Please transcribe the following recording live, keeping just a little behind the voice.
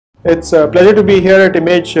It's a pleasure to be here at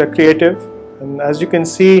Image Creative, and as you can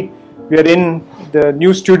see, we are in the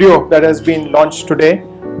new studio that has been launched today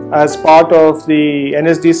as part of the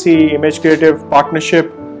NSDC Image Creative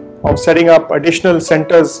partnership of setting up additional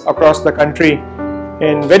centers across the country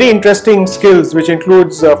in very interesting skills, which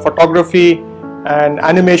includes photography and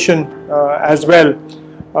animation as well,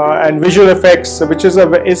 and visual effects, which is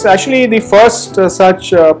actually the first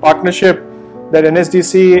such partnership that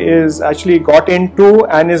NSDC is actually got into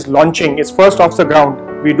and is launching. It's first off the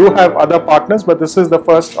ground. We do have other partners, but this is the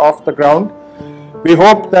first off the ground. We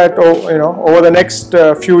hope that over the next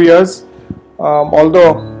few years,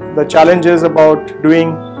 although the challenge is about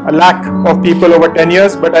doing a lack of people over 10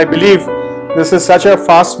 years, but I believe this is such a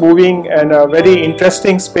fast moving and a very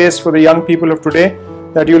interesting space for the young people of today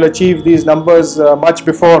that you'll achieve these numbers much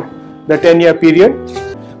before the 10-year period.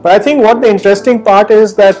 But I think what the interesting part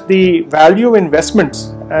is that the value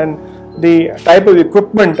investments and the type of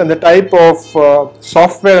equipment and the type of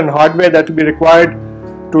software and hardware that will be required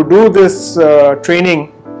to do this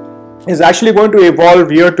training is actually going to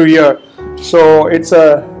evolve year to year. So it's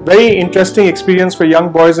a very interesting experience for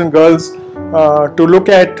young boys and girls to look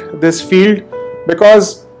at this field,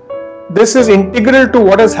 because this is integral to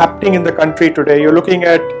what is happening in the country today. You're looking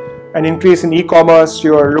at an increase in e-commerce,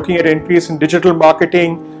 you're looking at an increase in digital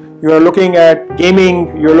marketing, you're looking at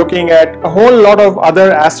gaming, you're looking at a whole lot of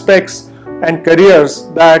other aspects and careers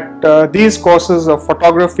that these courses of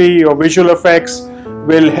photography or visual effects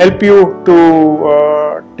will help you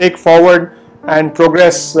to take forward and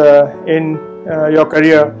progress in your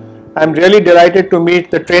career. I'm really delighted to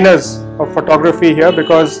meet the trainers of photography here,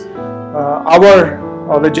 because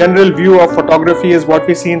the general view of photography is what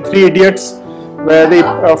we see in Three Idiots, where the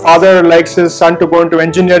father likes his son to go into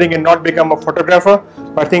engineering and not become a photographer.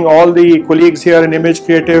 I think all the colleagues here in Image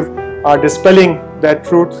Creative are dispelling that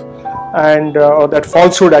truth and or that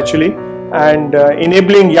falsehood actually, and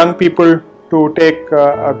enabling young people to take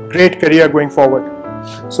a great career going forward.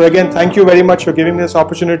 So again, thank you very much for giving me this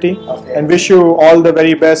opportunity, and wish you all the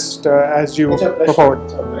very best as you go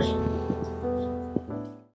forward.